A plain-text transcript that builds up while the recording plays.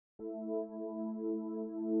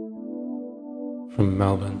From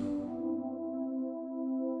Melbourne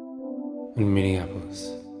and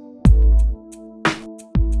Minneapolis.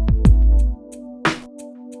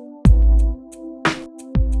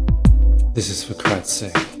 This is for Christ's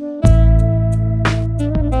sake.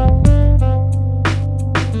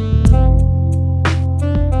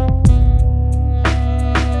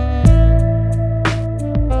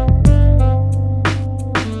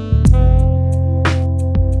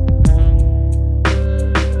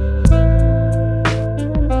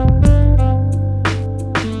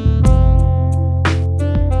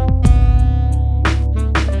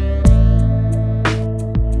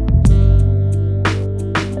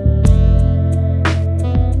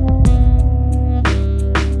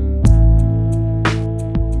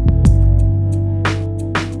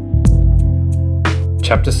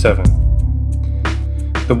 Chapter 7.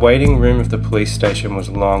 The waiting room of the police station was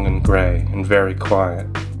long and grey and very quiet.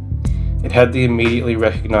 It had the immediately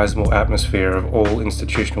recognisable atmosphere of all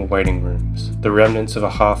institutional waiting rooms, the remnants of a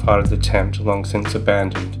half-hearted attempt long since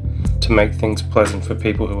abandoned to make things pleasant for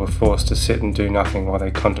people who were forced to sit and do nothing while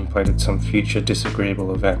they contemplated some future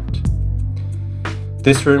disagreeable event.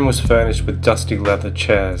 This room was furnished with dusty leather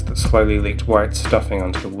chairs that slowly leaked white stuffing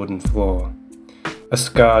onto the wooden floor. A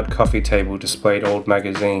scarred coffee table displayed old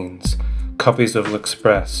magazines, copies of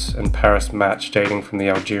L'Express and Paris Match dating from the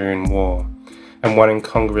Algerian War, and one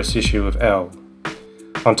incongruous issue of Elle.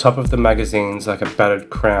 On top of the magazines, like a battered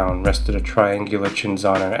crown, rested a triangular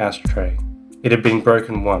Cinzano ashtray. It had been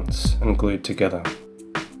broken once and glued together.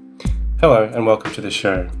 Hello and welcome to the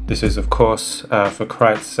show. This is, of course, for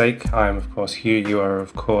Christ's sake. I am, of course, Hugh. You are,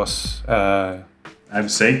 of course... I'm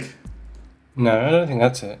Sake? No, I don't think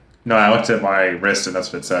that's it. No, I looked at my wrist and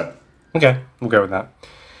that's what it said. Okay, we'll go with that.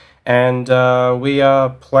 And we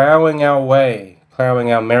are ploughing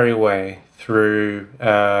our merry way through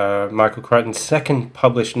Michael Crichton's second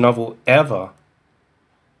published novel ever.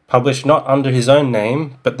 Published not under his own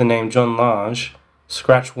name, but the name John Large,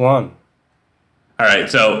 Scratch One.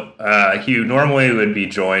 Alright, so Hugh normally would be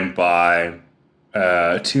joined by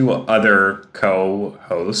two other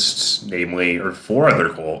co-hosts, four other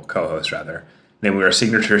co-hosts rather. Namely our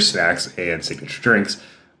signature snacks and signature drinks.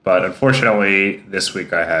 But unfortunately, this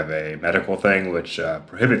week I have a medical thing which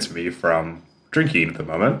prohibits me from drinking at the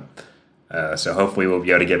moment. So hopefully we'll be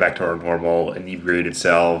able to get back to our normal inebriated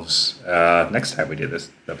selves next time we do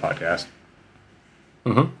the podcast.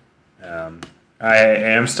 Mm-hmm. I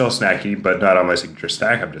am still snacking, but not on my signature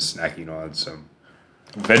snack. I'm just snacking on some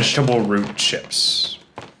vegetable root chips.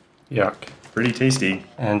 Yuck. Pretty tasty.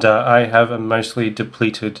 And I have a mostly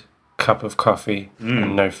depleted cup of coffee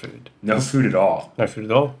and no food. No food at all. No food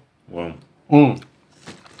at all? Well.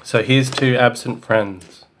 So here's two absent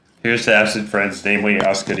friends. Here's to absent friends, namely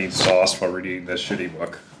us getting sauce while reading this shitty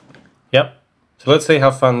book. Yep. So let's see how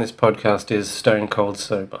fun this podcast is stone cold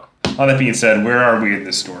sober. All that being said, where are we in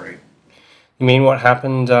this story? You mean what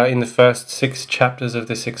happened in the first 6 chapters of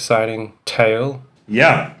this exciting tale?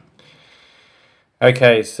 Yeah.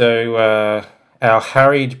 Okay, so our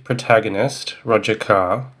harried protagonist, Roger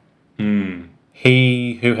Carr,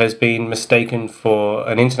 he who has been mistaken for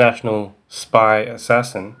an international spy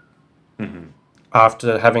assassin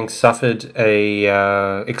after having suffered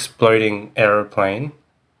a exploding aeroplane.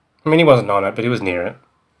 I mean, he wasn't on it, but he was near it.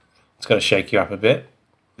 It's got to shake you up a bit.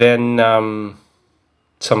 Then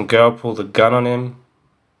some girl pulled a gun on him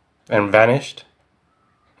and vanished.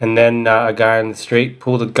 And then a guy in the street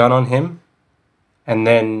pulled a gun on him and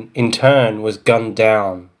then in turn was gunned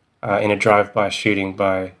down in a drive-by shooting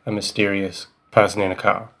by a mysterious person in a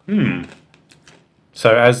car.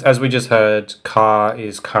 So as we just heard, Carr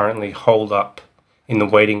is currently holed up in the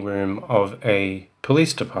waiting room of a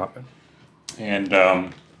police department. And,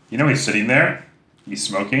 he's sitting there. He's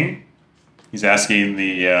smoking. He's asking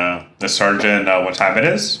the sergeant what time it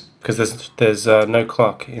is. Because there's no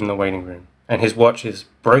clock in the waiting room. And his watch is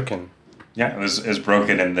broken. Yeah, it was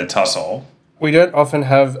broken in the tussle. We don't often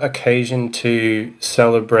have occasion to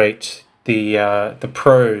celebrate the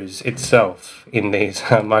prose itself in these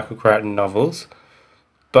Michael Crichton novels.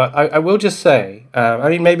 But I will just say,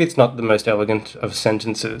 maybe it's not the most elegant of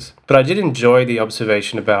sentences, but I did enjoy the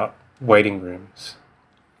observation about waiting rooms.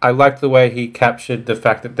 I liked the way he captured the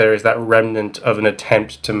fact that there is that remnant of an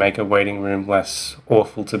attempt to make a waiting room less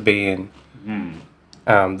awful to be in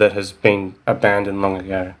that has been abandoned long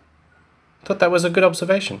ago. I thought that was a good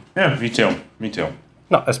observation. Yeah, me too.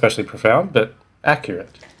 Not especially profound, but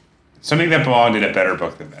accurate. Something that belonged in a better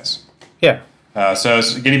book than this. Yeah. So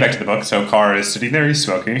getting back to the book, so Carr is sitting there, he's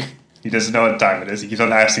smoking. He doesn't know what time it is. He keeps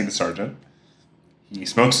on asking the sergeant. He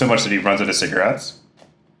smokes so much that he runs out of cigarettes.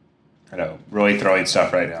 I know, really throwing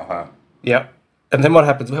stuff right now, huh? Yep. And then what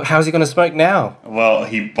happens? How's he going to smoke now? Well,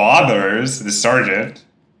 he bothers the sergeant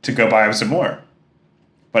to go buy him some more.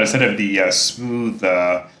 But instead of the smooth,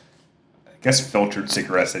 I guess filtered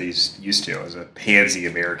cigarettes that he's used to as a pansy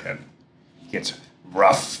American, he gets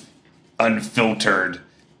rough, unfiltered,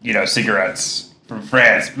 cigarettes from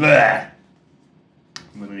France. Blech.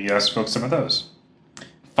 Let me smoke some of those.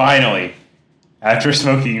 Finally, after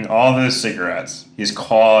smoking all those cigarettes, he's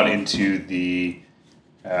called into the,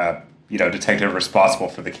 detective responsible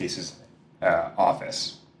for the case's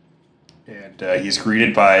office. And he's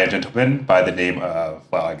greeted by a gentleman by the name of,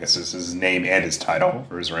 well, I guess this is his name and his title,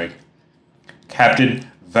 or his rank. Captain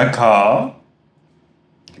Vakar.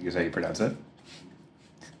 I think is how you pronounce it.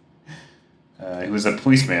 He was a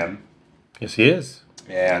policeman. Yes, he is.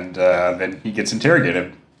 And then he gets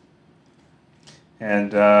interrogated.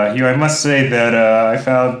 And I must say that I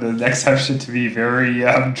found the next section to be very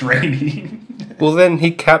draining. Well, then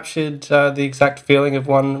he captured the exact feeling of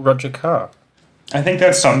one Roger Carr. I think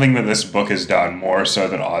that's something that this book has done more so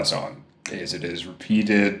than Odds On, is it has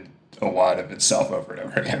repeated a lot of itself over and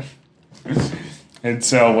over again. And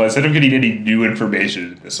so instead of getting any new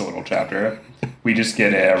information in this little chapter, we just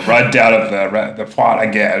get a rundown of the plot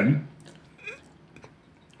again.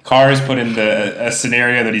 Carr is put in a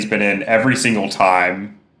scenario that he's been in every single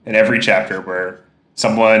time in every chapter where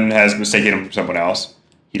someone has mistaken him for someone else.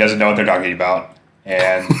 He doesn't know what they're talking about.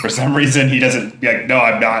 And for some reason, he doesn't be like, no,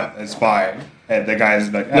 I'm not a spy. And the guy's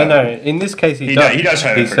like, oh. No. In this case, he does. He does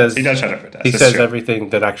try to protest. He says everything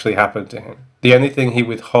that actually happened to him. The only thing he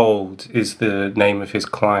withholds is the name of his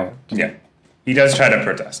client. Yeah. He does try to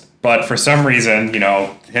protest. But for some reason,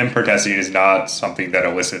 him protesting is not something that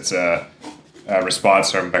elicits a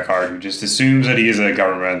response from Vakar, who just assumes that he is a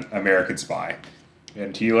government American spy.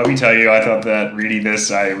 And let me tell you, I thought that reading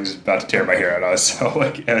this, I was about to tear my hair out. I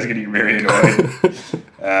was getting very annoyed.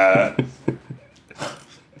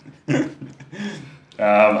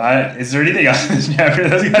 Is there anything else in this chapter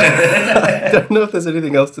that's kind of I don't know if there's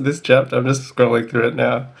anything else to this chapter. I'm just scrolling through it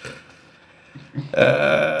now.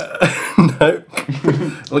 No.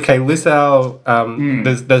 Okay, Lissau.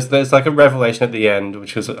 There's like a revelation at the end,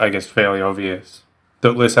 which is, I guess, fairly obvious,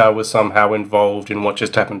 that Lissau was somehow involved in what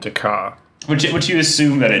just happened to Carr. Which you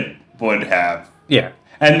assume that it would have. Yeah.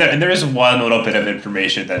 And there is one little bit of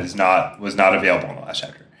information that was not available in the last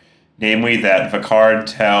chapter. Namely, that Vakar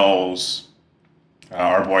tells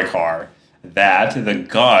our boy Carr that the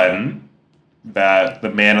gun that the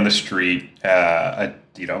man on the street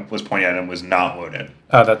was pointing at him was not loaded.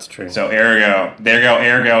 Oh, that's true. So ergo,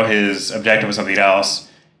 his objective was something else.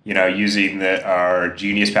 Using our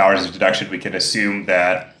genius powers of deduction, we can assume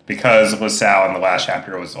that because LaSalle in the last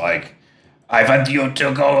chapter was like, I want you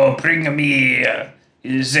to go bring me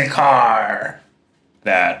the car,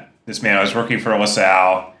 that this man was working for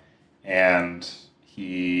LaSalle, and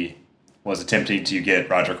he was attempting to get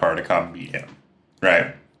Roger Carr to come meet him.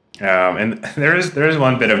 Right. And there is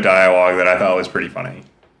one bit of dialogue that I thought was pretty funny,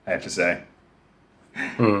 I have to say.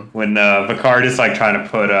 When Vakar is like trying to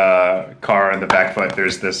put Carr on the back foot,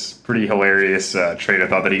 there's this pretty hilarious train of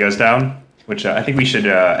thought that he goes down, which I think we should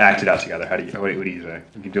act it out together. What do you say?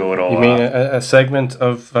 We can do a little... You mean a segment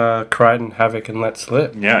of Crichton, Havoc, and Let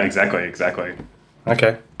Slip? Yeah, exactly.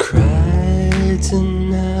 Okay.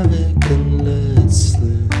 Crichton, Havoc, and Let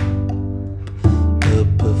Slip. The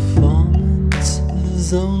performance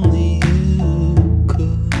is only you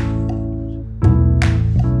could.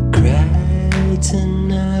 Crichton,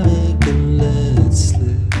 Havoc, and Let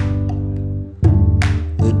Slip.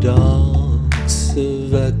 The dogs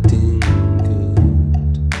of acting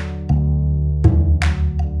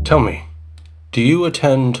good. Tell me, do you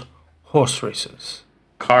attend horse races?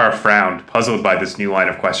 Carr frowned, puzzled by this new line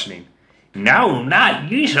of questioning. No, not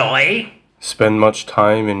usually. Spend much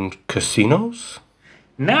time in casinos?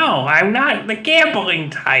 No, I'm not the gambling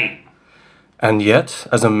type. And yet,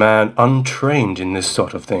 as a man untrained in this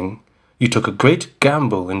sort of thing, you took a great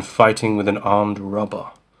gamble in fighting with an armed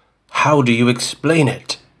robber. How do you explain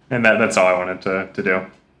it? And that's all I wanted to do.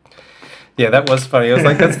 Yeah, that was funny. I was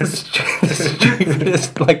like, that's the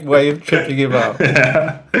stupidest way of tripping him up.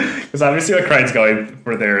 Yeah. Because obviously what Crichton's going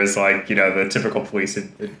for there is the typical police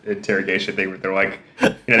interrogation thing where they're like,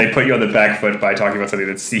 they put you on the back foot by talking about something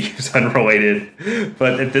that seems unrelated.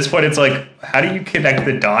 But at this point, it's like, how do you connect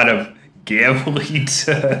the dot of gambling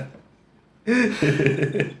to...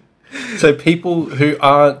 So people who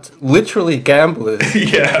aren't literally gamblers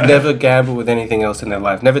never gamble with anything else in their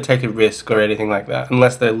life, never take a risk or anything like that,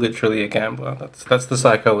 unless they're literally a gambler. That's the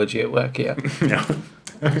psychology at work here. Yeah.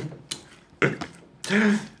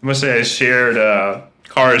 I must say I shared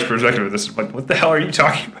Carr's perspective of this, like, what the hell are you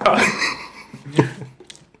talking about?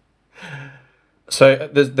 So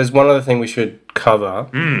there's one other thing we should cover,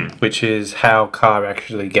 which is how Carr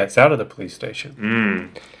actually gets out of the police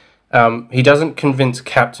station. He doesn't convince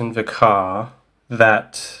Captain Vicar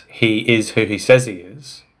that he is who he says he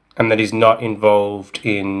is, and that he's not involved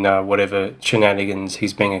in whatever shenanigans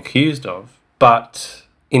he's being accused of. But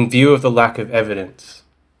in view of the lack of evidence,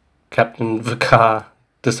 Captain Vicar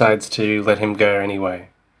decides to let him go anyway,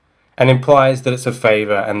 and implies that it's a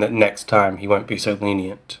favour and that next time he won't be so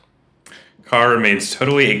lenient. Carr remains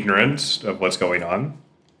totally ignorant of what's going on.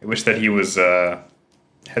 I wish that he was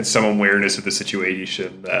had some awareness of the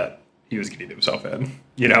situation that he was getting himself in,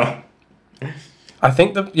 you know? I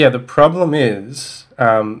think the problem is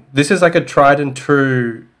this is like a tried and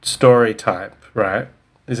true story type, right?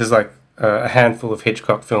 This is like a handful of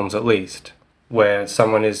Hitchcock films at least, where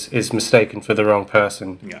someone is mistaken for the wrong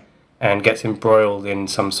person, and gets embroiled in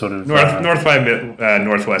some sort of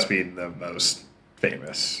Northwest being the most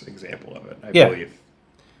famous example of it, I believe.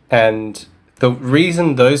 And the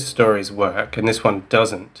reason those stories work and this one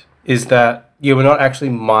doesn't is that you are not actually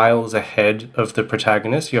miles ahead of the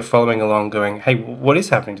protagonist. You're following along going, hey, what is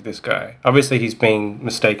happening to this guy? Obviously he's being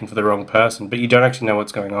mistaken for the wrong person, but you don't actually know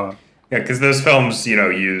what's going on. Yeah, because those films,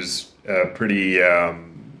 use a pretty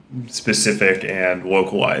specific and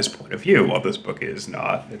localized point of view, while this book is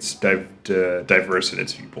not. It's diverse in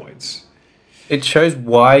its viewpoints. It shows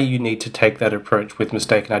why you need to take that approach with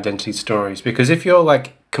mistaken identity stories, because if you're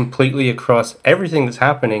like completely across everything that's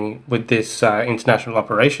happening with this international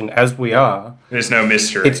operation, as we are, there's no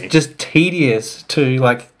mystery. It's just tedious to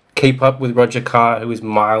like keep up with Roger Carr, who is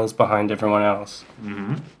miles behind everyone else.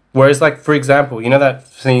 Mm-hmm. Whereas, like, for example, that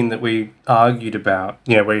scene that we argued about,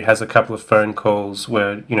 where he has a couple of phone calls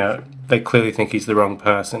where, they clearly think he's the wrong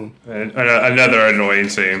person. Another annoying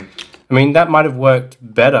scene. I mean, that might have worked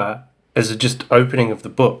better as a just opening of the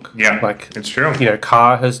book. Yeah, like, it's true.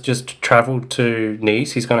 Carr has just travelled to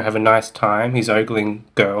Nice. He's going to have a nice time. He's ogling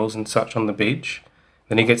girls and such on the beach.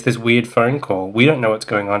 Then he gets this weird phone call. We don't know what's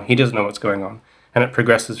going on. He doesn't know what's going on. And it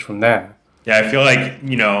progresses from there. Yeah, I feel like,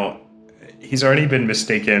 he's already been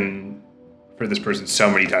mistaken for this person so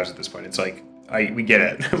many times at this point. It's like, we get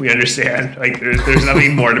it. We understand. Like, there's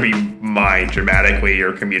nothing more to be mined dramatically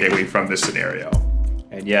or comedically from this scenario.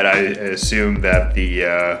 And yet I assume that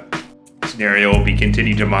the scenario will be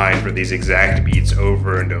continued to mine for these exact beats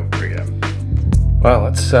over and over again. Well,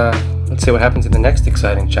 let's see what happens in the next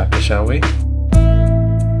exciting chapter, shall we?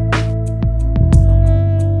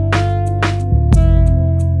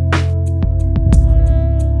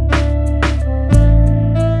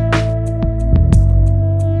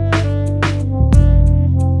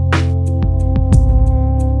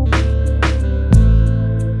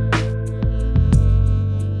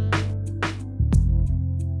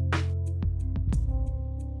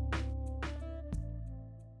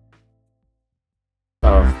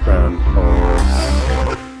 Of Brown Hole.